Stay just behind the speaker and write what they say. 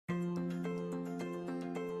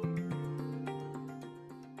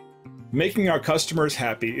Making our customers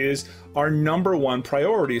happy is our #1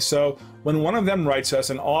 priority, so when one of them writes us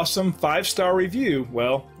an awesome 5-star review,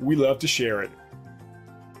 well, we love to share it.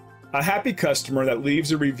 A happy customer that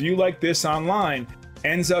leaves a review like this online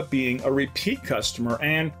ends up being a repeat customer,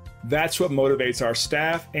 and that's what motivates our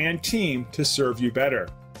staff and team to serve you better.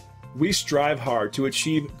 We strive hard to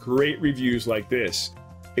achieve great reviews like this.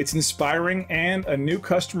 It's inspiring, and a new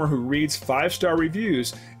customer who reads 5-star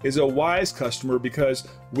reviews is a wise customer because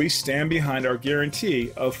we stand behind our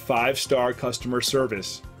guarantee of 5-star customer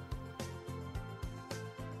service.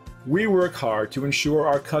 We work hard to ensure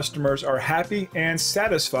our customers are happy and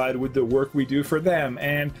satisfied with the work we do for them,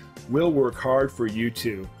 and we'll work hard for you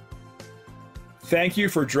too. Thank you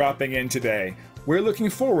for dropping in today. We're looking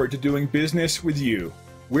forward to doing business with you.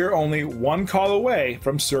 We're only one call away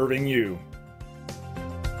from serving you.